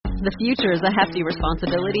The future is a hefty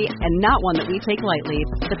responsibility and not one that we take lightly.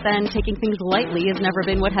 But then taking things lightly has never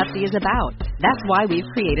been what Hefty is about. That's why we've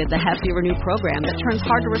created the Hefty Renew program that turns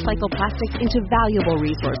hard-to-recycle plastics into valuable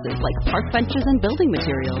resources like park benches and building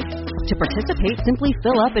materials. To participate, simply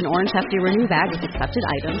fill up an orange Hefty Renew bag with accepted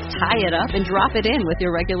items, tie it up, and drop it in with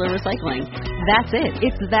your regular recycling. That's it.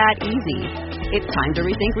 It's that easy. It's time to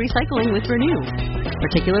rethink recycling with Renew.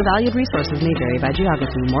 Particular valued resources may vary by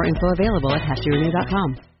geography. More info available at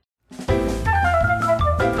heftyrenew.com.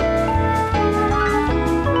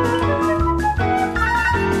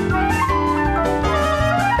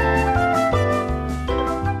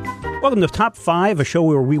 Welcome to Top 5, a show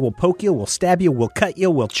where we will poke you, we'll stab you, we'll cut you,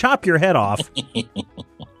 we'll chop your head off.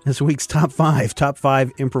 This week's Top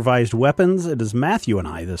 5 improvised weapons. It is Matthew and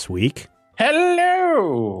I this week.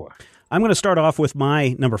 Hello! I'm going to start off with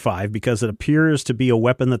my number 5 because it appears to be a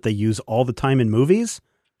weapon that they use all the time in movies.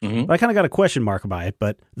 Mm-hmm. But I kind of got a question mark by it,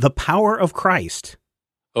 but the power of Christ.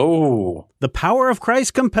 Oh. The power of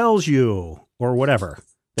Christ compels you, or whatever.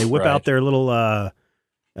 They whip out their little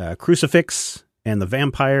crucifix, and the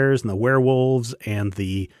vampires and the werewolves and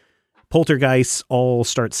the poltergeists all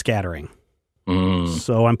start scattering.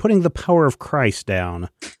 So I'm putting the power of Christ down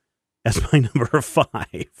as my number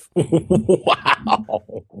 5.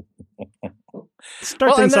 Wow.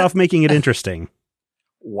 Start things off making it interesting.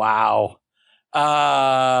 Wow. Yeah.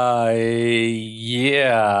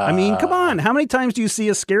 I mean, come on. How many times do you see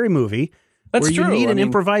a scary movie where you need an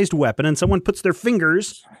improvised weapon and someone puts their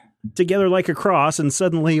fingers together like a cross and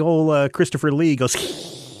suddenly old Christopher Lee goes...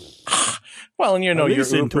 Well, and your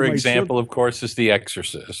Uber example, of course, is The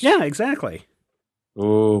Exorcist. Yeah, exactly.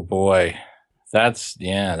 Oh, boy. But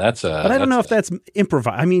I don't know if that's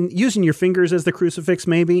improvised. I mean, using your fingers as the crucifix,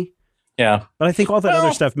 maybe. Yeah. But I think all that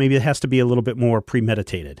other stuff, maybe it has to be a little bit more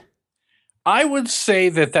premeditated. I would say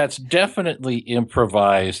that that's definitely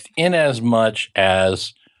improvised in as much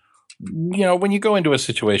as, when you go into a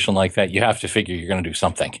situation like that, you have to figure you're going to do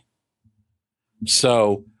something.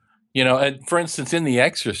 So, for instance, in The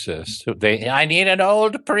Exorcist, I need an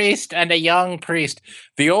old priest and a young priest.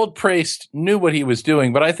 The old priest knew what he was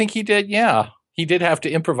doing, but I think he did, he did have to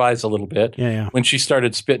improvise a little bit when she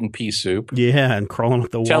started spitting pea soup. Yeah, and crawling up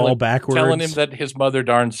the wall backwards. Telling him that his mother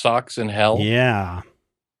darned socks in hell. Yeah.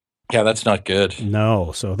 Yeah, that's not good.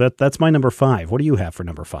 No, so that's my number 5. What do you have for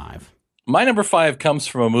number 5? My number 5 comes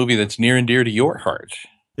from a movie that's near and dear to your heart.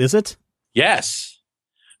 Is it? Yes.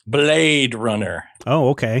 Blade Runner. Oh,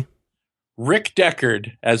 okay. Rick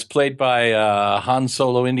Deckard, as played by Han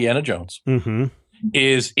Solo Indiana Jones,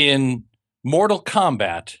 is in Mortal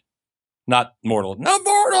Kombat. Mortal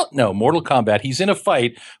Kombat. He's in a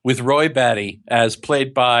fight with Roy Batty, as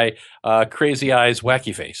played by Crazy Eyes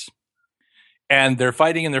Wacky Face. And they're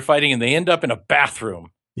fighting, and they end up in a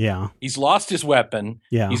bathroom. Yeah. He's lost his weapon.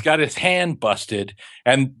 Yeah. He's got his hand busted.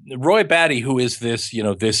 And Roy Batty, who is this,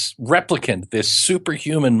 this replicant, this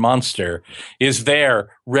superhuman monster, is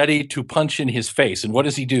there ready to punch in his face. And what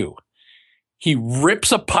does he do? He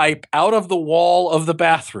rips a pipe out of the wall of the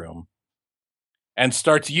bathroom and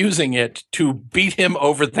starts using it to beat him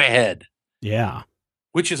over the head. Yeah.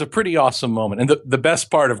 Which is a pretty awesome moment. And the best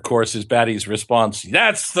part, of course, is Batty's response.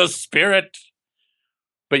 That's the spirit.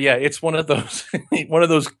 But yeah, it's one of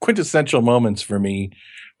those quintessential moments for me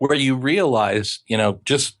where you realize,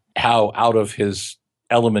 just how out of his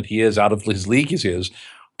element he is, out of his league he is,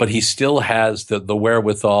 but he still has the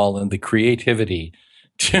wherewithal and the creativity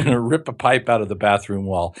to rip a pipe out of the bathroom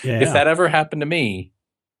wall. Yeah. If that ever happened to me,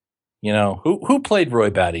 who played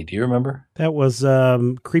Roy Batty? Do you remember? That was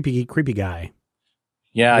creepy guy.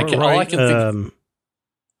 Yeah, all I can think.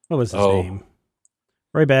 What was his name?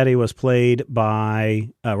 Roy Batty was played by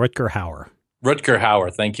Rutger Hauer. Rutger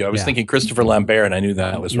Hauer, thank you. I was thinking Christopher Lambert, and I knew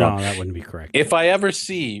that was wrong. No, that wouldn't be correct. If I ever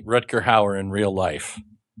see Rutger Hauer in real life,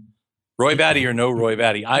 Roy Batty or no Roy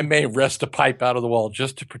Batty, I may wrest a pipe out of the wall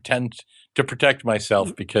just to protect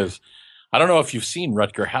myself, because I don't know if you've seen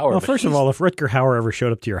Rutger Hauer. Well, first of all, if Rutger Hauer ever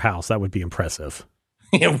showed up to your house, that would be impressive.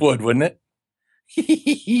 It would, wouldn't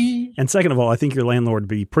it? And second of all, I think your landlord would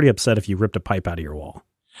be pretty upset if you ripped a pipe out of your wall.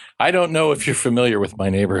 I don't know if you're familiar with my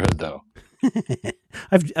neighborhood, though.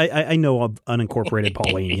 I know of unincorporated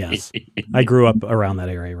Pauline, yes. I grew up around that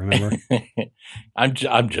area, remember?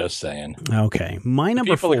 I'm just saying. Okay. My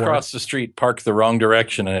number 4. People across the street park the wrong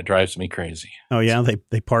direction, and it drives me crazy. Oh, yeah?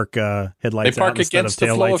 They park headlights out instead of taillights out? They park against the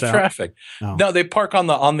flow of traffic. Oh. No, they park on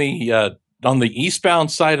the eastbound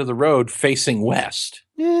side of the road facing west.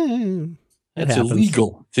 Yeah, That's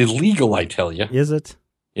illegal. It's illegal, I tell you. Is it?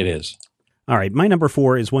 It is. All right, my number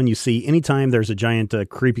 4 is one you see anytime there's a giant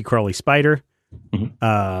creepy crawly spider,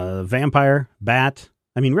 vampire, bat,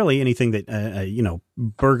 I mean, really anything that,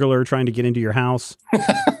 burglar trying to get into your house.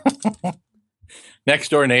 Next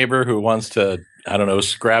door neighbor who wants to, I don't know,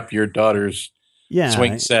 scrap your daughter's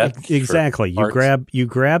swing set. Exactly. You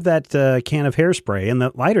grab that can of hairspray and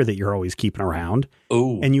that lighter that you're always keeping around.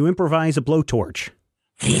 Ooh. And you improvise a blowtorch.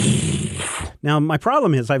 Now, my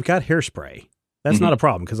problem is I've got hairspray. That's not a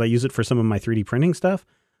problem because I use it for some of my 3D printing stuff.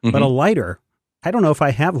 But a lighter, I don't know if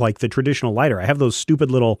I have like the traditional lighter. I have those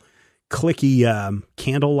stupid little clicky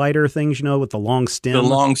candle lighter things, with the long stem. The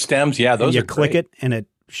long stems, yeah, those you are click great. it and it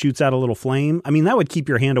shoots out a little flame. I mean, that would keep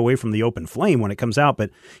your hand away from the open flame when it comes out. But,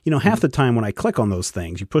 half the time when I click on those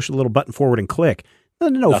things, you push a little button forward and click,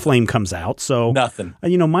 no flame comes out. So, nothing.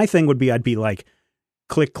 My thing would be I'd be like,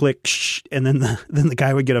 click, click, shh, and then the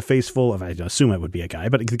guy would get a face full of, I assume it would be a guy,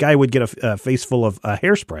 but the guy would get a face full of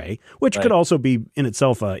hairspray, which could also be in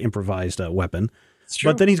itself an improvised weapon. It's true.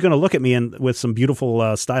 But then he's going to look at me with some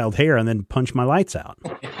beautiful styled hair and then punch my lights out.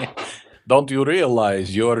 Don't you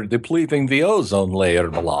realize you're depleting the ozone layer,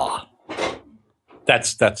 blah.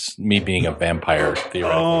 That's me being a vampire,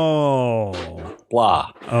 theoretically. Oh.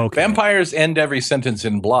 Blah. Okay. Vampires end every sentence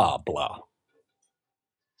in blah, blah.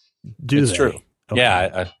 It's true. Okay.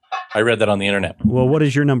 Yeah, I read that on the internet. Well, what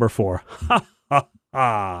is your number 4?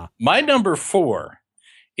 My number 4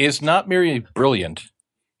 is not merely brilliant.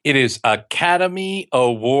 It is Academy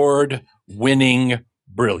Award winning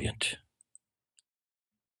brilliant.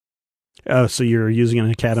 So you're using an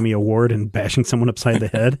Academy Award and bashing someone upside the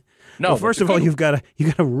head? No. Well, first of all, you've got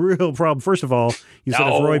a real problem. First of all, you said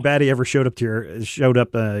if Roy Batty ever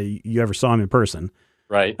you ever saw him in person.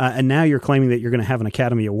 Right. And now you're claiming that you're going to have an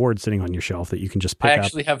Academy Award sitting on your shelf that you can just pick up. I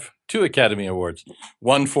actually have 2 Academy Awards.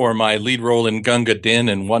 One for my lead role in Gunga Din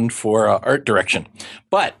and one for art direction.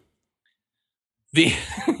 But the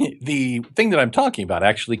thing that I'm talking about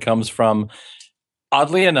actually comes from,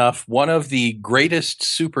 oddly enough, one of the greatest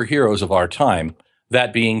superheroes of our time,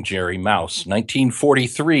 that being Jerry Mouse.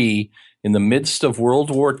 1943, in the midst of World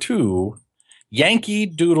War II, Yankee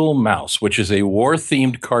Doodle Mouse, which is a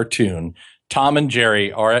war-themed cartoon. Tom and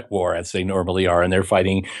Jerry are at war, as they normally are, and they're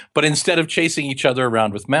fighting. But instead of chasing each other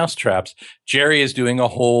around with mouse traps, Jerry is doing a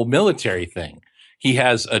whole military thing. He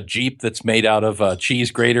has a Jeep that's made out of a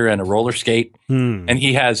cheese grater and a roller skate. And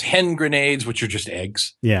he has hen grenades, which are just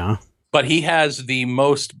eggs. Yeah. But he has the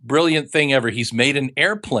most brilliant thing ever. He's made an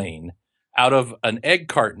airplane out of an egg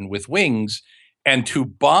carton with wings. And to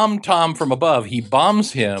bomb Tom from above, he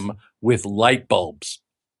bombs him with light bulbs.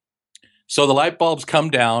 So the light bulbs come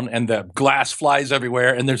down and the glass flies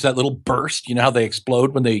everywhere. And there's that little burst. You know how they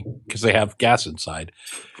explode because they have gas inside.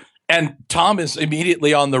 And Tom is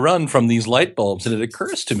immediately on the run from these light bulbs. And it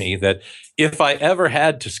occurs to me that if I ever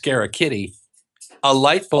had to scare a kitty, a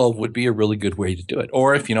light bulb would be a really good way to do it.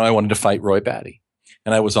 Or if, I wanted to fight Roy Batty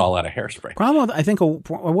and I was all out of hairspray. Problem, I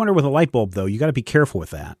wonder with a light bulb, though, you got to be careful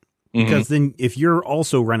with that. Because then if you're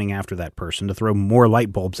also running after that person to throw more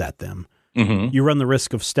light bulbs at them, you run the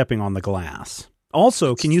risk of stepping on the glass.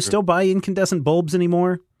 Also, can you still buy incandescent bulbs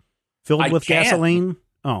anymore? Filled with gasoline?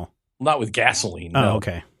 Oh. Not with gasoline, no. Oh,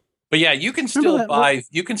 okay. But yeah, you can still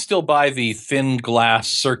buy the thin glass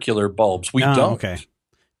circular bulbs. We don't. Okay.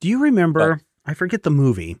 Do you remember, I forget the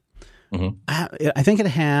movie. I think it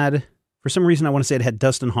had, for some reason I want to say it had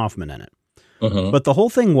Dustin Hoffman in it. But the whole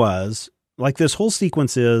thing was, like this whole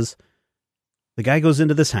sequence is, the guy goes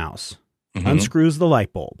into this house, unscrews the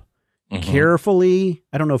light bulb, carefully,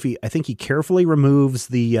 I think he carefully removes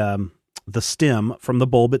the stem from the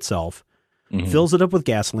bulb itself, fills it up with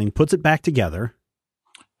gasoline, puts it back together.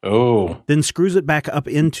 Oh. Then screws it back up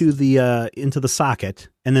into the socket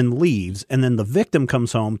and then leaves. And then the victim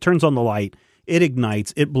comes home, turns on the light, it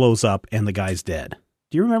ignites, it blows up, and the guy's dead.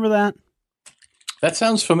 Do you remember that? That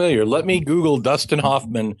sounds familiar. Let me Google Dustin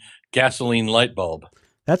Hoffman gasoline light bulb.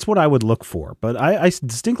 That's what I would look for. But I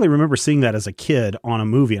distinctly remember seeing that as a kid on a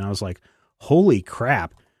movie, and I was like, holy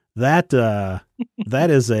crap. That's a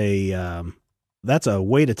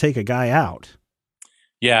way to take a guy out.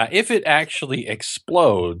 Yeah, if it actually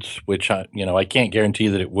explodes, which I can't guarantee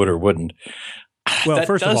that it would or wouldn't. Well, that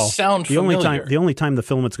first of all, sound familiar. The only time the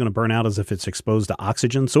filament's going to burn out is if it's exposed to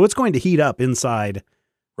oxygen. So it's going to heat up inside,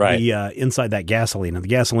 inside that gasoline, and the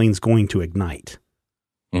gasoline's going to ignite.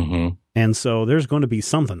 And so there's going to be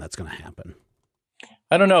something that's going to happen.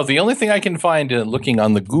 I don't know. The only thing I can find looking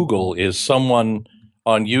on the Google is someone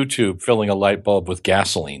on YouTube filling a light bulb with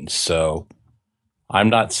gasoline. So I'm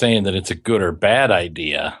not saying that it's a good or bad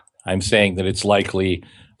idea. I'm saying that it's likely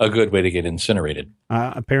a good way to get incinerated.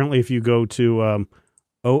 Apparently, if you go to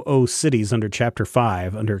OO Cities under Chapter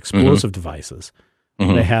 5, under explosive devices,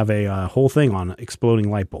 they have a whole thing on exploding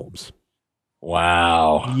light bulbs.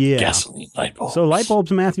 Wow. Yeah. Gasoline light bulbs. So light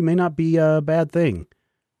bulbs, Matthew, may not be a bad thing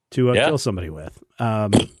to kill somebody with.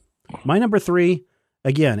 My number 3,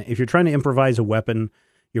 again, if you're trying to improvise a weapon,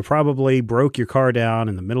 you probably broke your car down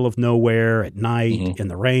in the middle of nowhere at night in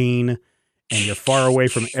the rain, and you're far away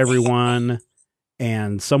from everyone,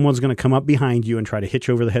 and someone's going to come up behind you and try to hit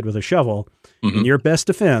you over the head with a shovel. And your best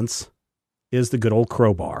defense is the good old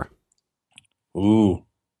crowbar. Ooh.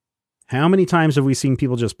 How many times have we seen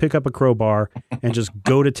people just pick up a crowbar and just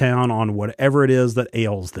go to town on whatever it is that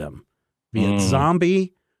ails them? Be it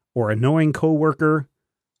zombie or annoying coworker,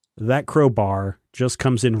 that crowbar just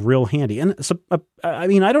comes in real handy. And so, I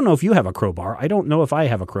mean, I don't know if you have a crowbar. I don't know if I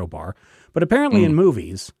have a crowbar. But apparently in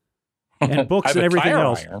movies and books and everything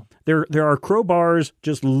else, there are crowbars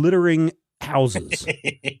just littering houses.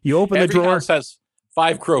 You open the drawer. House has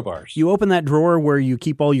 5 crowbars. You open that drawer where you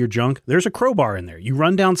keep all your junk. There's a crowbar in there. You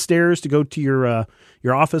run downstairs to go to your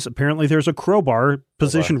office. Apparently, there's a crowbar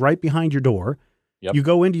positioned right behind your door. Yep. You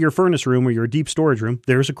go into your furnace room or your deep storage room.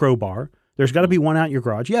 There's a crowbar. There's got to be one out in your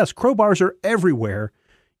garage. Yes, crowbars are everywhere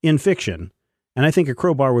in fiction, and I think a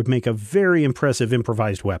crowbar would make a very impressive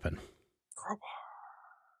improvised weapon. Crowbar.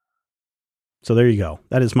 So there you go.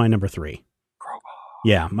 That is my number 3. Crowbar.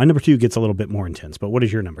 Yeah, my number 2 gets a little bit more intense, but what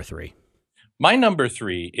is your number 3? My number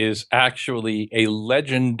 3 is actually a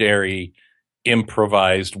legendary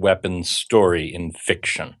improvised weapon story in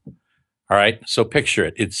fiction. All right, so picture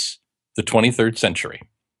it. It's the 23rd century.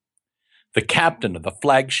 The captain of the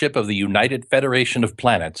flagship of the United Federation of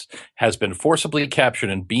Planets has been forcibly captured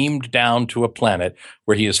and beamed down to a planet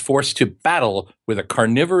where he is forced to battle with a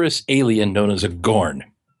carnivorous alien known as a Gorn.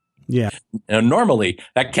 Yeah. Now, normally,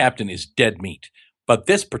 that captain is dead meat. But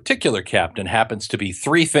this particular captain happens to be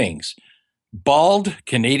 3 things: bald,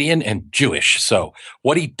 Canadian, and Jewish. So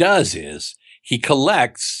what he does is he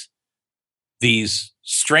collects these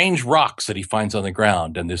strange rocks that he finds on the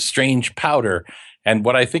ground and this strange powder and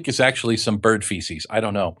what I think is actually some bird feces. I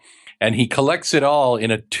don't know. And he collects it all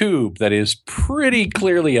in a tube that is pretty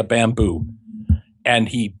clearly a bamboo. And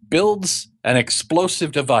he builds an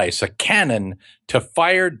explosive device, a cannon, to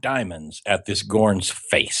fire diamonds at this Gorn's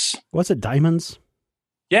face. Was it diamonds?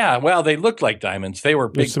 Yeah, well, they looked like diamonds. They were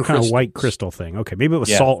big some kind of white crystal thing. Okay, maybe it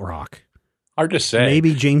was salt rock. Hard to say.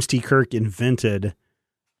 Maybe James T. Kirk invented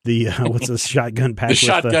the what's the shotgun pack? The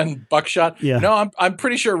shotgun buckshot. Yeah. No, I'm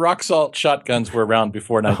pretty sure rock salt shotguns were around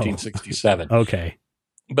before 1967. Okay.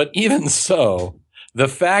 But even so, the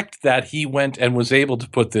fact that he went and was able to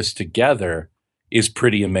put this together is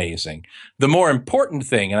pretty amazing. The more important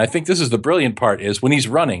thing, and I think this is the brilliant part, is when he's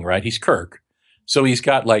running, right? He's Kirk. So he's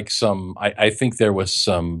got like some, I think there was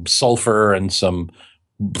some sulfur and some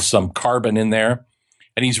carbon in there.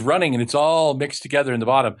 And he's running and it's all mixed together in the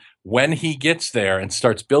bottom. When he gets there and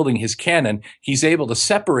starts building his cannon, he's able to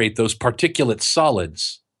separate those particulate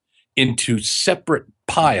solids into separate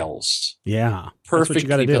piles. Yeah. Perfectly that's what you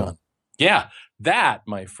gotta done. do. Yeah. That,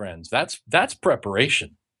 my friends, that's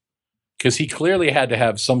preparation. Because he clearly had to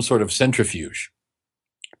have some sort of centrifuge.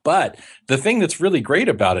 But the thing that's really great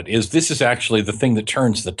about it is this is actually the thing that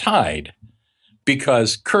turns the tide.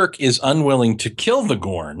 Because Kirk is unwilling to kill the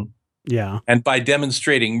Gorn. Yeah. And by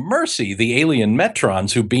demonstrating mercy, the alien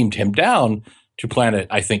Metrons who beamed him down to planet,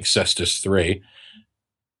 I think, Cestus 3.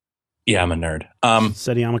 Yeah, I'm a nerd.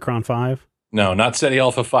 SETI Omicron 5? No, not SETI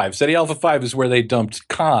Alpha 5. SETI Alpha 5 is where they dumped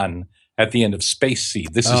Khan at the end of Space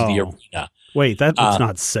Seed. This is the arena. Wait, that's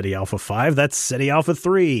not SETI Alpha 5. That's SETI Alpha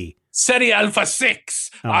 3. SETI Alpha 6.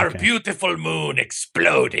 Our beautiful moon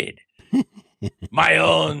exploded. My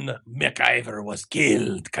own MacIver was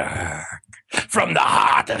killed, Kirk. From the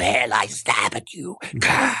heart of hell, I stab at you,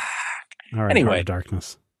 Kirk. All right, anyway, Heart of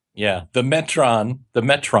Darkness. Yeah, the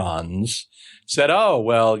Metrons said, "Oh,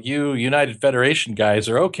 well, you United Federation guys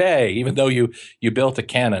are okay, even though you built a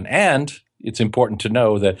cannon." And it's important to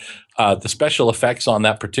know that the special effects on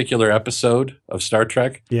that particular episode of Star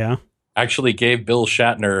Trek, actually gave Bill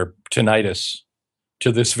Shatner tinnitus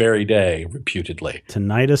to this very day, reputedly.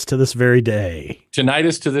 Tinnitus to this very day.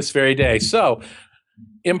 Tinnitus to this very day. So,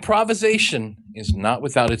 improvisation is not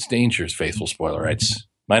without its dangers, faithful spoilerites.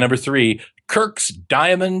 My number 3, Kirk's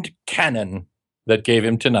diamond cannon that gave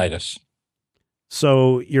him tinnitus.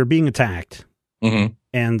 So you're being attacked,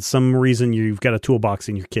 and some reason you've got a toolbox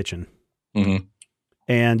in your kitchen,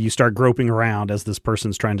 and you start groping around as this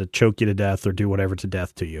person's trying to choke you to death or do whatever to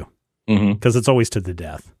death to you, because it's always to the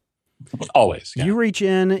death. Always. Yeah. You reach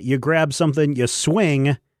in, you grab something, you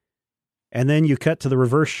swing, and then you cut to the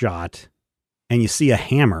reverse shot, and you see a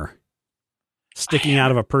hammer sticking out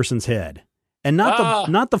of a person's head. And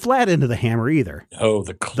not the flat end of the hammer either. Oh,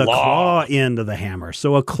 the claw. The claw end of the hammer.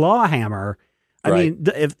 So a claw hammer, I mean,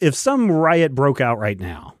 if some riot broke out right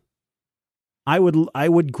now, I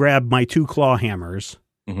would grab my 2 claw hammers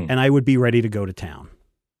and I would be ready to go to town.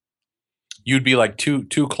 You'd be like two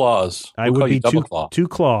claws. I would be double claw. 2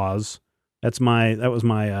 claws. That was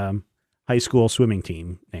my high school swimming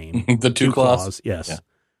team name. The 2 claws? Yes. Yeah.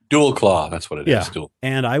 Dual claw. That's what it is. Dual.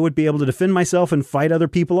 And I would be able to defend myself and fight other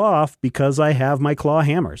people off because I have my claw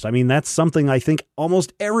hammers. I mean, that's something I think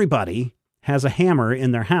almost everybody has a hammer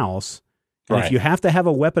in their house. And if you have to have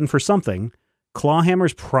a weapon for something, claw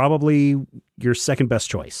hammer's probably your second best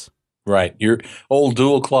choice. Right. Your old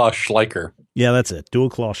dual claw Schleicher. Yeah, that's it. Dual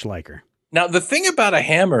claw Schleicher. Now, the thing about a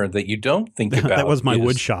hammer that you don't think about that was my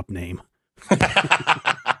wood shop name.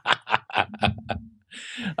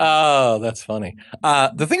 Oh, that's funny.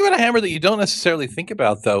 The thing about a hammer that you don't necessarily think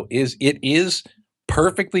about, though, is it is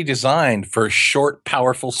perfectly designed for short,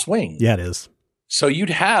 powerful swings. Yeah, it is. So you'd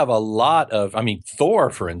have a lot of, I mean, Thor,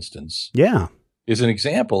 for instance, is an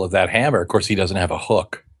example of that hammer. Of course, he doesn't have a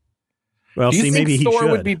hook. Well, do you think maybe he Thor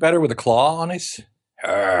should. Would be better with a claw on his?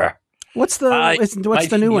 What's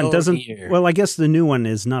the new one? Well, I guess the new one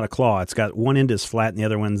is not a claw. It's got one end is flat and the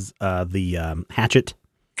other one's the hatchet.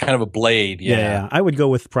 Kind of a blade, yeah. I would go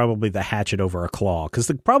with probably the hatchet over a claw, because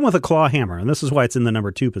the problem with a claw hammer, and this is why it's in the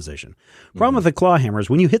number 2 position, problem with the claw hammer is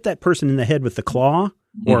when you hit that person in the head with the claw,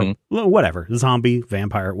 or whatever, zombie,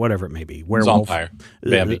 vampire, whatever it may be, werewolf,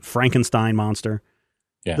 Frankenstein monster.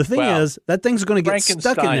 Yeah. The thing is, that thing's going to get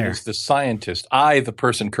stuck in there. Is the scientist. I, the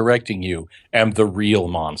person correcting you, am the real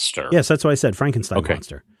monster. Yes, that's why I said Frankenstein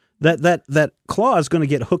monster. That claw is going to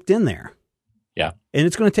get hooked in there. Yeah. And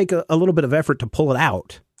it's going to take a little bit of effort to pull it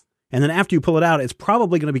out. And then after you pull it out, it's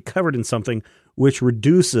probably going to be covered in something which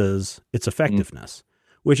reduces its effectiveness,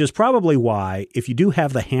 which is probably why if you do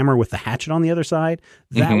have the hammer with the hatchet on the other side,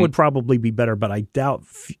 that would probably be better. But I doubt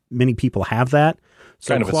many people have that.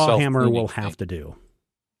 So kind of claw hammer will have to do.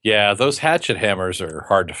 Yeah, those hatchet hammers are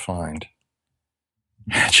hard to find.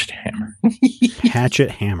 Hatchet hammer.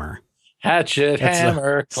 Hatchet hammer. Hatchet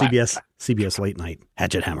hammer. CBS late night.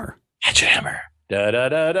 Hatchet hammer. Hatchet hammer. Da da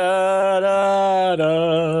da da da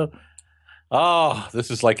da. Oh,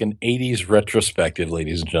 this is like an 80s retrospective,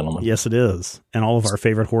 ladies and gentlemen. Yes, it is. And all of our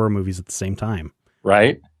favorite horror movies at the same time.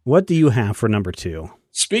 Right? What do you have for number 2?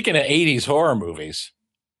 Speaking of 80s horror movies,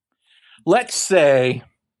 let's say...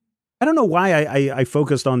 I don't know why I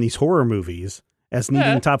focused on these horror movies as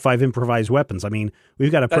needing top 5 improvised weapons. I mean,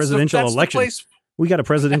 we've got a presidential election. We got a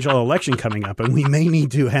presidential election coming up, and we may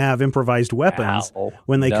need to have improvised weapons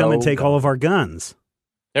when they come and take all of our guns.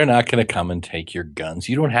 They're not going to come and take your guns.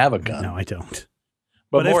 You don't have a gun. No, I don't.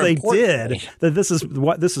 But if they did, this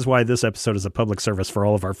is why this episode is a public service for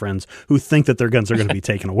all of our friends who think that their guns are going to be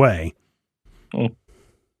taken away.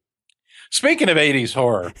 Speaking of 80s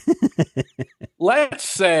horror, let's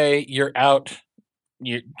say you're out.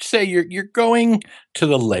 You're going to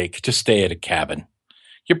the lake to stay at a cabin.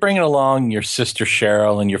 You're bringing along your sister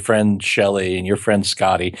Cheryl and your friend Shelley and your friend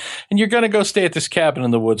Scotty, and you're going to go stay at this cabin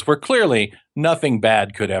in the woods where clearly nothing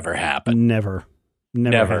bad could ever happen. Never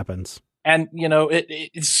happens. And,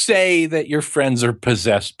 it say that your friends are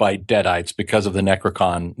possessed by deadites because of the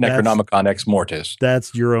Necronomicon Ex Mortis.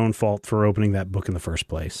 That's your own fault for opening that book in the first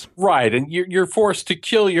place. Right. And you're forced to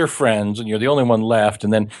kill your friends, and you're the only one left,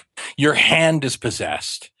 and then your hand is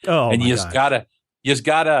possessed. Oh, and you just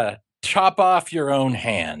gotta chop off your own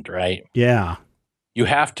hand, right? Yeah. You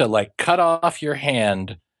have to cut off your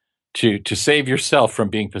hand to save yourself from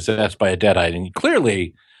being possessed by a deadite. And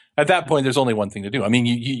clearly at that point, there's only one thing to do. I mean,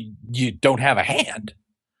 you don't have a hand.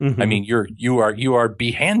 I mean, you are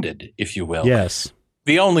behanded, if you will. Yes.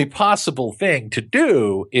 The only possible thing to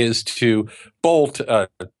do is to bolt a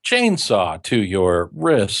chainsaw to your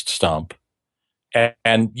wrist stump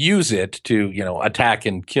and use it to, attack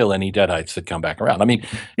and kill any deadites that come back around. I mean,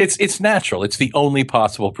 it's natural. It's the only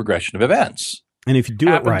possible progression of events. And if you do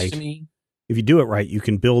it right, you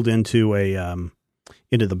can build into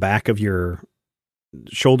into the back of your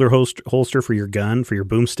shoulder holster for your gun, for your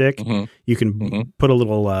boomstick. You can put a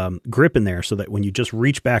little grip in there so that when you just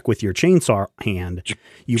reach back with your chainsaw hand,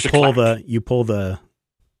 you pull the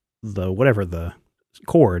whatever the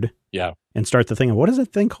cord. Yeah. And start the thing. What is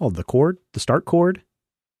that thing called? The cord? The start cord?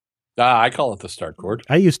 I call it the start cord.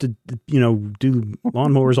 I used to, do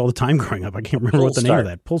lawnmowers all the time growing up. I can't remember what the name of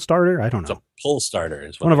that. Pull starter? I don't know. It's a pull starter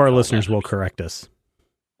is what one of our listeners will correct us.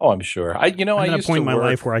 Oh, I'm sure. I'm at a point in my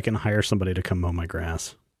life where I can hire somebody to come mow my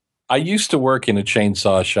grass. I used to work in a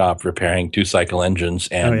chainsaw shop repairing 2-cycle engines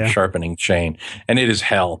and sharpening chain. And it is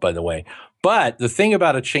hell, by the way. But the thing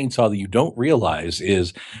about a chainsaw that you don't realize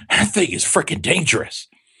is that thing is freaking dangerous.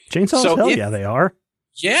 Chainsaws, yeah, they are.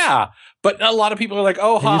 Yeah, But a lot of people are like,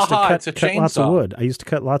 "Oh, it's a chainsaw." Lots of wood. I used to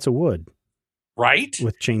cut lots of wood, right?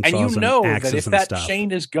 With chainsaws and you know and axes that if and that stuff.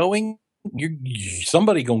 chain is going,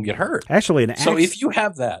 somebody gonna get hurt. Actually, an axe. So if you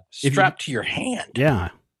have that strapped to your hand, yeah,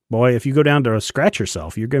 boy, if you go down to scratch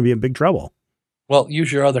yourself, you're going to be in big trouble. Well,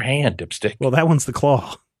 use your other hand, dipstick. Well, that one's the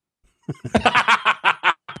claw.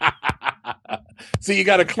 So you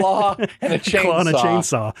got a claw and a chainsaw. Claw and a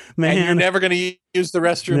chainsaw. Man, and you're never going to use the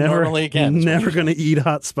restroom normally again. Never going to eat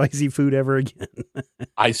hot, spicy food ever again.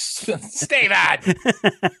 Steven!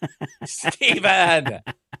 Steven!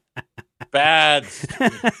 Bad.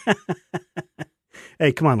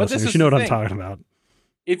 Hey, come on, listeners. You know what I'm talking about.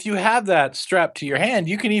 If you have that strapped to your hand,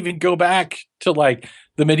 you can even go back to like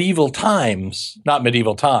the medieval times. Not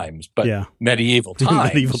medieval times, but medieval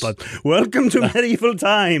times. Medieval times. Welcome to medieval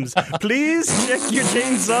times. Please check your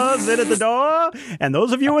chainsaws in at the door. And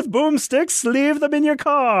those of you with boomsticks, leave them in your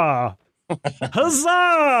car.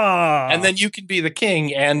 Huzzah! And then you can be the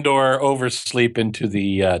king and or oversleep into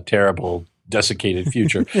the terrible desiccated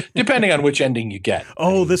future, depending on which ending you get.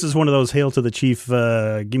 Oh, this is one of those Hail to the Chief,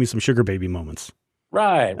 give me some sugar baby moments.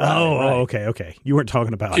 Right. Oh, okay. You weren't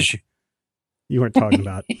talking about. You weren't talking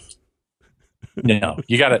about. No,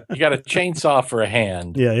 you got a chainsaw for a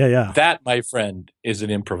hand. Yeah. That, my friend, is an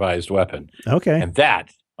improvised weapon. Okay. And that,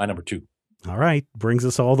 my number 2. All right, brings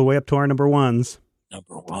us all the way up to our number 1s.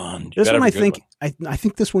 Number 1. This one, I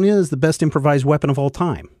think this one is the best improvised weapon of all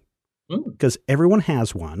time because everyone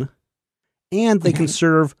has one, and they can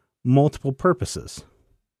serve multiple purposes.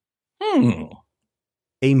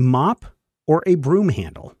 A mop or a broom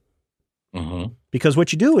handle. Because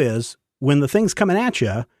what you do is, when the thing's coming at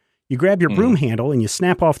you, you grab your broom handle and you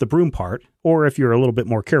snap off the broom part, or if you're a little bit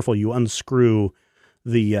more careful, you unscrew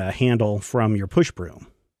the handle from your push broom.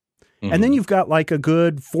 And then you've got like a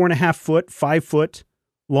good 4.5 foot, 5 foot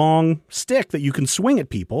long stick that you can swing at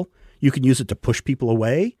people. You can use it to push people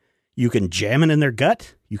away. You can jam it in their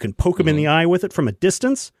gut. You can poke them in the eye with it from a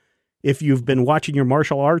distance. If you've been watching your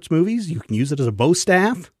martial arts movies, you can use it as a bow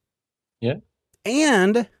staff. Yeah.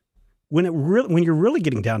 And when you're really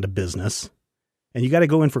getting down to business and you got to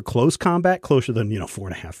go in for close combat, closer than,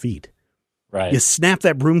 4.5 feet. Right. You snap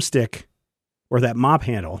that broomstick or that mop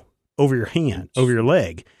handle over your hand, over your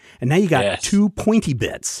leg. And now you got 2 pointy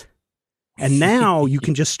bits. And now you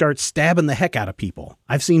can just start stabbing the heck out of people.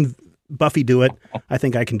 I've seen Buffy do it. I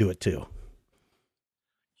think I can do it too.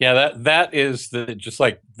 Yeah, that is just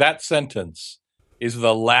like that sentence is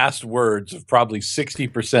the last words of probably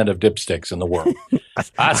 60% of dipsticks in the world.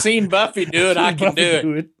 I seen Buffy do it. I can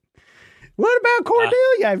do it. What about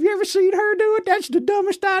Cordelia? Have you ever seen her do it? That's the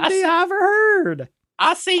dumbest idea I ever heard.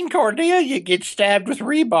 I seen Cordelia get stabbed with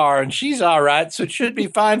rebar, and she's all right, so it should be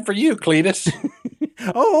fine for you, Cletus.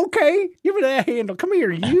 Oh, okay. Give me that handle. Come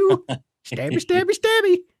here, you.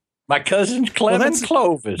 Stabby. My cousin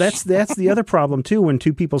Clovis. That's the other problem, too, when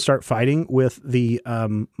two people start fighting with the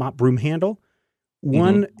mop broom handle.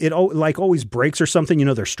 One, it always breaks or something.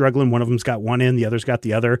 They're struggling. One of them's got one end, the other's got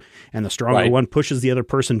the other, and the stronger one pushes the other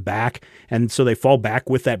person back, and so they fall back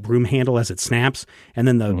with that broom handle as it snaps, and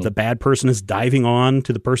then the bad person is diving on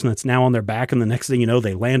to the person that's now on their back, and the next thing you know,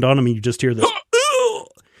 they land on them, and you just hear this,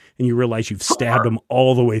 and you realize you've stabbed them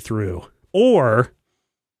all the way through. Or,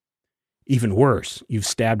 even worse, you've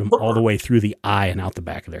stabbed them all the way through the eye and out the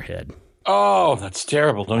back of their head. Oh, that's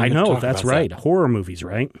terrible. I know, that's right. Horror movies,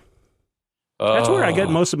 right? That's where I get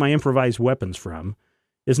most of my improvised weapons from,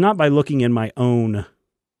 is not by looking in my own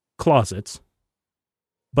closets,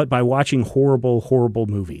 but by watching horrible, horrible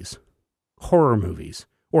movies. Horror movies.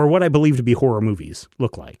 Or what I believe to be horror movies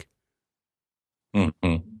look like.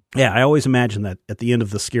 Yeah, I always imagine that at the end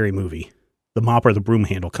of the scary movie, the mop or the broom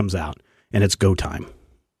handle comes out, and it's go time.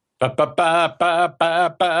 Wait,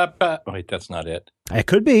 that's not it. It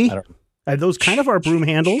could be. Those kind of are broom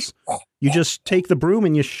handles. You just take the broom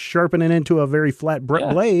and you sharpen it into a very flat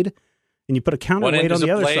blade, and you put a counterweight on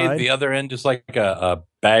the other side. The other end is like a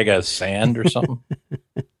bag of sand or something.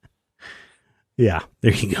 Yeah,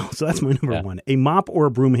 there you go. So that's my number one. A mop or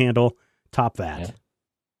a broom handle, top that. Yeah.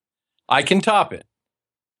 I can top it,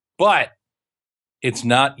 but it's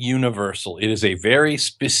not universal. It is a very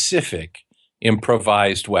specific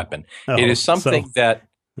improvised weapon. It is something that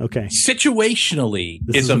situationally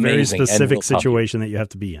this is amazing. A very specific situation that you have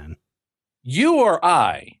to be in. You or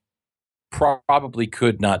I probably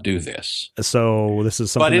could not do this. So this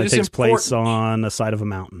is something that takes place on the side of a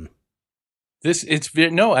mountain.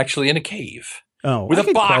 Actually in a cave. Oh, with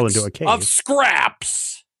a box of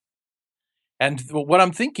scraps. And what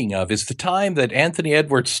I'm thinking of is the time that Anthony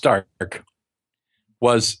Edward Stark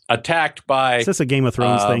was attacked by... Is this a Game of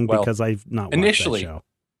Thrones thing? Because I've not watched that show.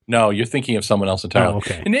 No, you're thinking of someone else entirely. Oh,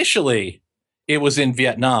 okay. Initially, it was in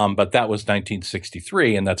Vietnam, but that was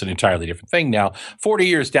 1963, and that's an entirely different thing now. 40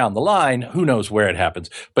 years down the line, who knows where it happens.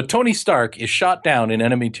 But Tony Stark is shot down in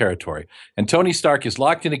enemy territory, and Tony Stark is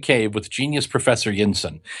locked in a cave with genius Professor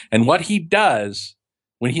Yinsen. And what he does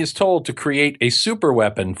when he is told to create a super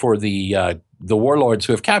weapon for the warlords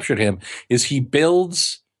who have captured him is he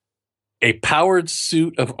builds a powered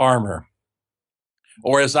suit of armor,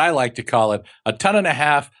 or as I like to call it, 1.5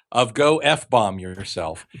 tons of go F-bomb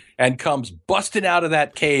yourself, and comes busting out of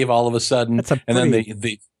that cave all of a sudden. That's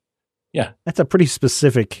a pretty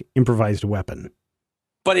specific improvised weapon.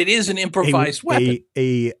 But it is an improvised weapon.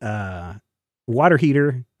 A water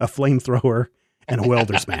heater, a flamethrower, and a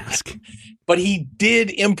welder's mask. But he did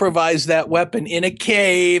improvise that weapon in a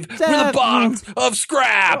cave with a box of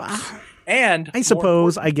scraps. And I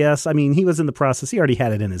suppose, I guess, I mean, he was in the process. He already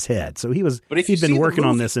had it in his head. So he'd been working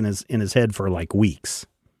on this in his head for like weeks.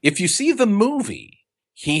 If you see the movie,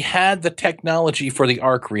 he had the technology for the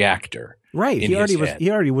arc reactor. Right. He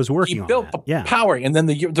already was working on that. He built the power, and then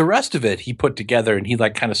the rest of it he put together, and he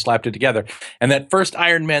like kind of slapped it together. And that first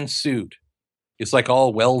Iron Man suit is like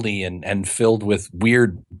all weldy and filled with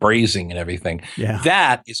weird brazing and everything. Yeah.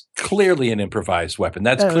 That is clearly an improvised weapon.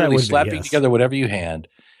 That's clearly slapping together whatever you hand.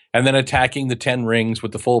 And then attacking the 10 rings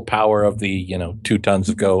with the full power of the 2 tons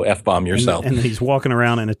of go F-bomb yourself. And he's walking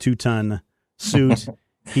around in a 2-ton suit.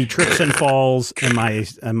 He trips and falls, and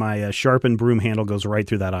my sharpened broom handle goes right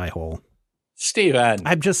through that eye hole. Steven,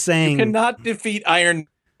 I'm just saying, you cannot defeat Iron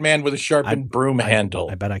Man with a sharpened broom handle.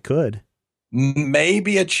 I bet I could.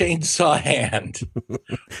 Maybe a chainsaw hand.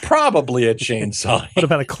 Probably a chainsaw hand. What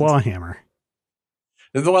about a claw hammer?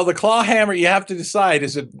 Well, the claw hammer, you have to decide,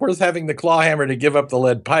 is it worth having the claw hammer to give up the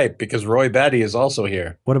lead pipe? Because Roy Batty is also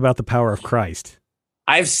here. What about the power of Christ?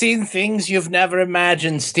 I've seen things you've never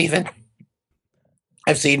imagined, Stephen.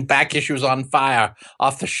 I've seen back issues on fire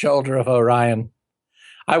off the shoulder of Orion.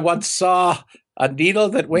 I once saw a needle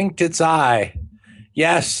that winked its eye.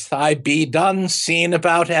 Yes, I be done seen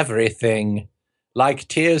about everything, like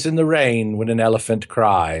tears in the rain when an elephant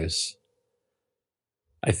cries.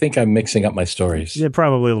 I think I'm mixing up my stories. Yeah,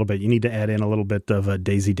 probably a little bit. You need to add in a little bit of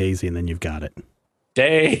Daisy Daisy, and then you've got it.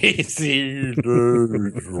 Daisy.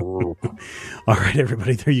 All right,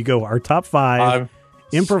 everybody, there you go. Our top 5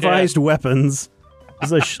 improvised weapons.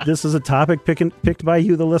 This is a topic picked by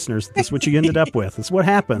you, the listeners. This is what you ended up with. This is what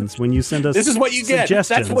happens when you send us This is what you get.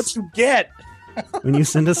 That's what you get. When you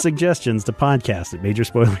send us suggestions to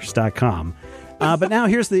podcast@majorspoilers.com. But now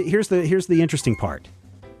here's the interesting part.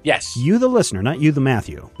 Yes. You, the listener, not you, the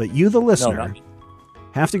Matthew, but you, the listener,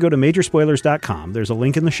 have to go to majorspoilers.com. There's a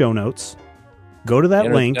link in the show notes. Go to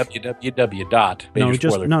that link.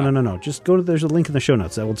 www.majorspoilers.com. No. Just go to, there's a link in the show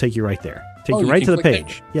notes that will take you right there. Take you right to the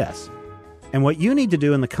page. Yes. And what you need to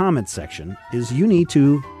do in the comments section is you need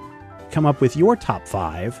to come up with your top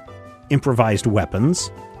 5 improvised weapons.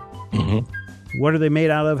 Mm-hmm. What are they made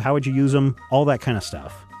out of? How would you use them? All that kind of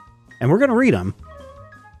stuff. And we're going to read them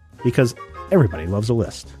because everybody loves a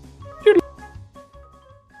list.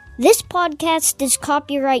 This podcast is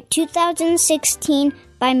copyright 2016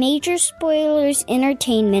 by Major Spoilers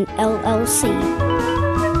Entertainment, LLC.